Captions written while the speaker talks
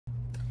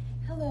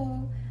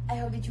Hello, I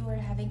hope that you are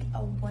having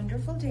a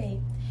wonderful day.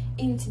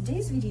 In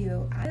today's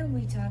video, I will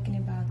be talking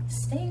about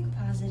staying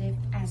positive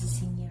as a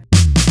senior.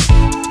 The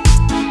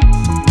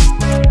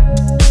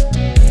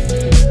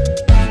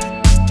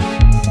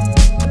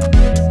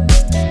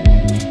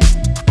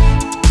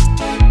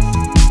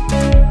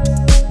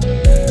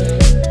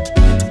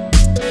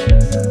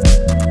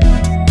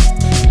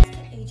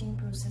aging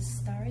process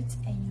starts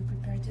and you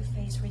prepare to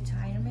face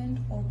retirement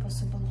or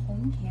possible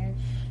home care,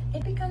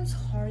 it becomes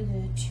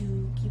harder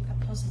to keep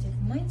a positive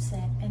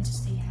mindset and to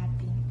stay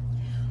happy.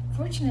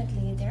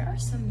 Fortunately, there are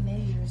some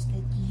measures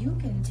that you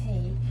can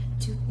take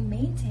to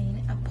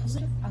maintain a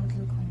positive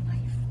outlook on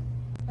life.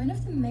 One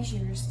of the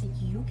measures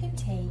that you can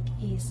take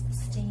is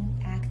staying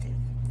active.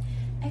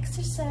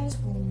 Exercise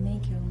will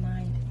make your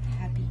mind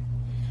happy.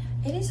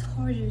 It is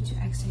harder to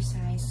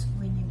exercise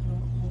when you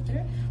grow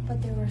older,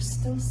 but there are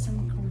still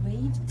some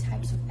great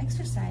types of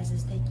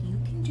exercises that you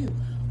can do.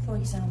 For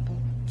example,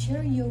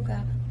 chair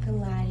yoga,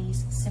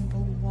 Pilates,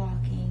 simple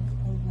walking,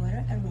 or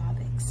water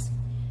aerobics.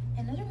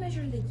 Another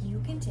measure that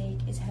you can take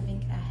is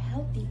having a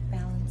healthy,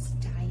 balanced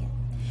diet.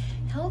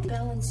 Healthy,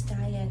 balanced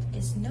diet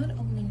is not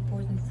only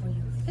important for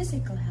your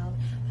physical health,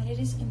 but it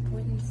is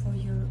important for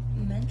your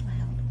mental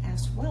health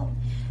as well.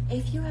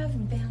 If you have a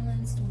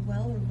balanced,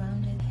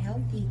 well-rounded,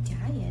 healthy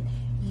diet,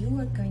 you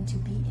are going to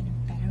be in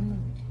a better mood.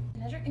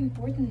 Another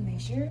important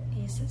measure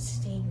is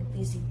staying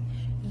busy.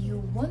 You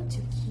want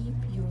to keep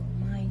your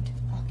mind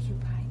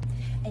occupied.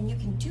 And you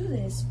can do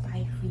this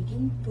by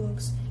reading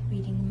books,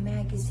 reading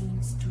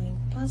magazines, doing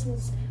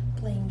puzzles,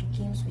 playing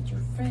games with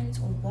your friends,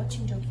 or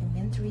watching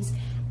documentaries,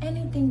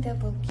 anything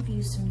that will give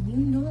you some new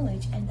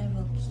knowledge and that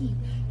will keep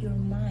your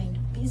mind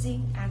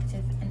busy,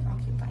 active, and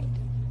occupied.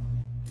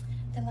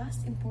 The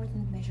last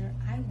important measure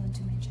I want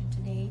to mention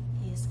today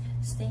is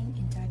staying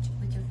in touch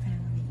with your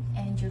family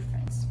and your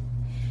friends.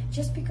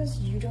 Just because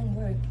you don't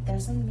work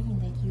doesn't mean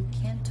that you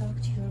can't talk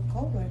to your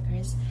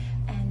co-workers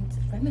and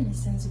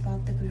reminiscence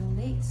about the good old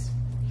days.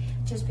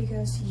 Just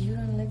because you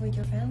don't live with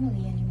your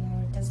family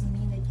anymore doesn't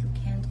mean that you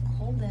can't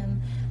call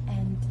them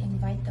and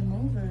invite them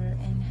over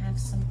and have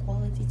some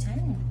quality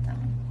time with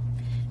them.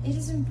 It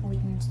is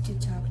important to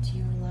talk to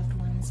your loved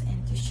ones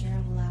and to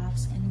share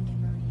laughs and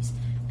memories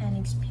and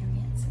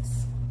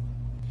experiences.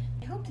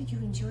 I hope that you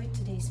enjoyed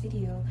today's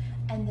video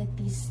and that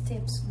these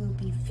tips will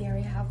be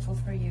very helpful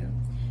for you.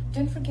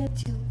 Don't forget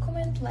to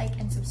comment, like,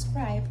 and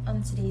subscribe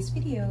on today's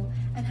video,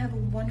 and have a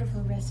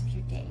wonderful rest of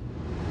your day.